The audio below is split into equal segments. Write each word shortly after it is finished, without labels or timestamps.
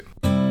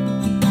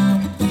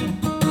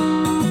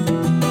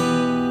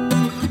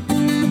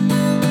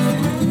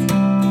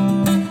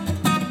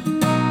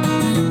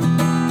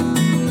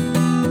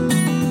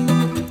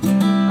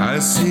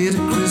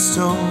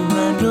crystal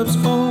raindrops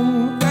fall,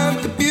 and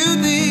the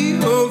beauty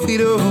of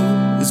it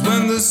all is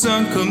when the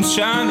sun comes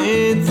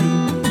shining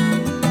through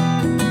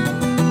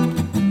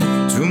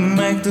to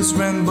make those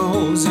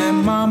rainbows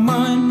in my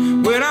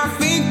mind. When I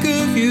think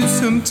of you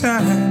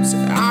sometimes,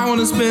 I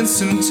wanna spend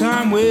some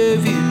time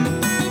with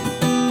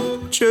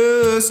you,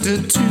 just the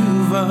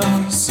two of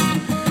us.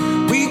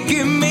 We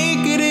can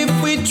make it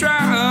if we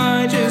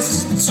try,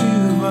 just the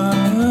two of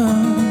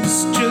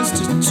us, just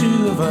the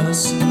two of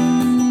us,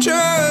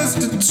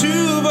 just the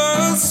two of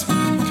us.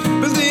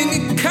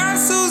 Building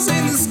castles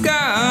in the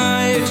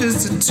sky,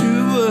 just the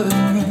two of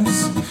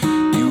us,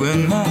 you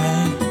and I.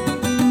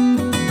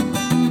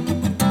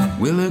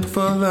 We look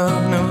for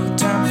love, no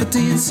time for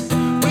tears,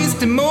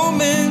 wasting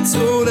moments,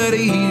 all that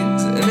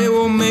is, and it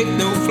won't make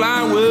no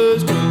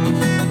flowers grow.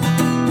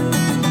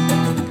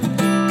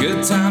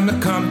 Good time to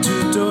come to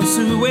those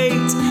who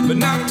wait, but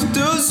not to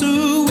those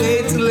who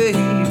wait too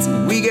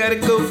late. We gotta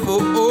go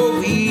for all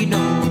we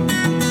know,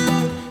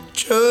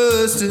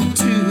 just the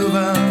two of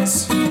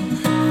us.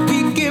 We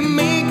can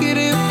make it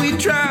if we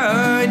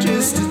try,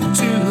 just the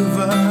two of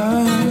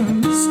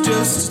us,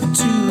 just the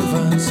two of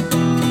us,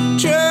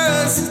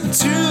 just the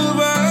two of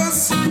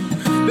us.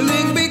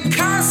 Building big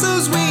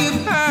castles way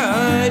up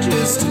high,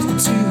 just the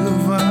two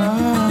of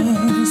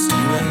us,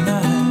 you and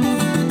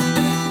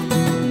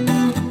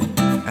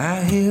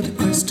I hear the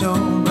crystal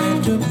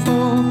raindrop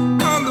fall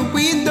on the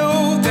window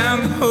down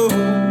the hall,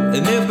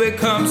 and it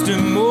becomes the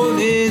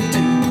morning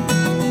dew.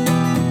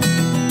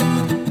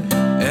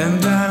 And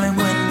darling,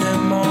 when the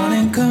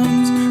morning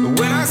comes,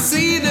 when I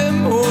see the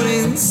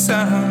morning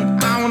sun,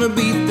 I wanna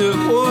be the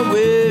one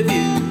with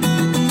you,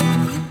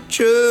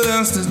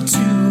 just the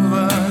two of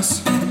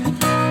us.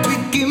 We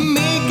can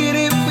make it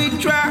if we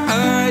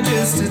try,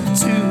 just the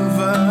two of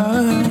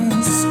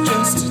us,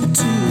 just the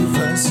two of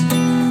us,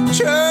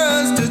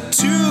 just the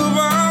two of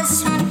us.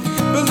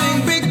 Building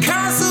big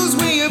castles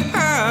way up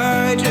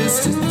high,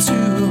 just the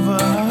two of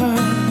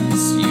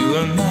us, you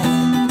and I.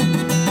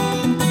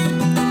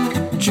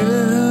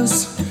 Just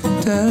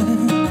the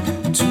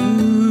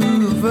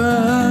two of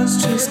us,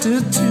 just the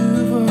two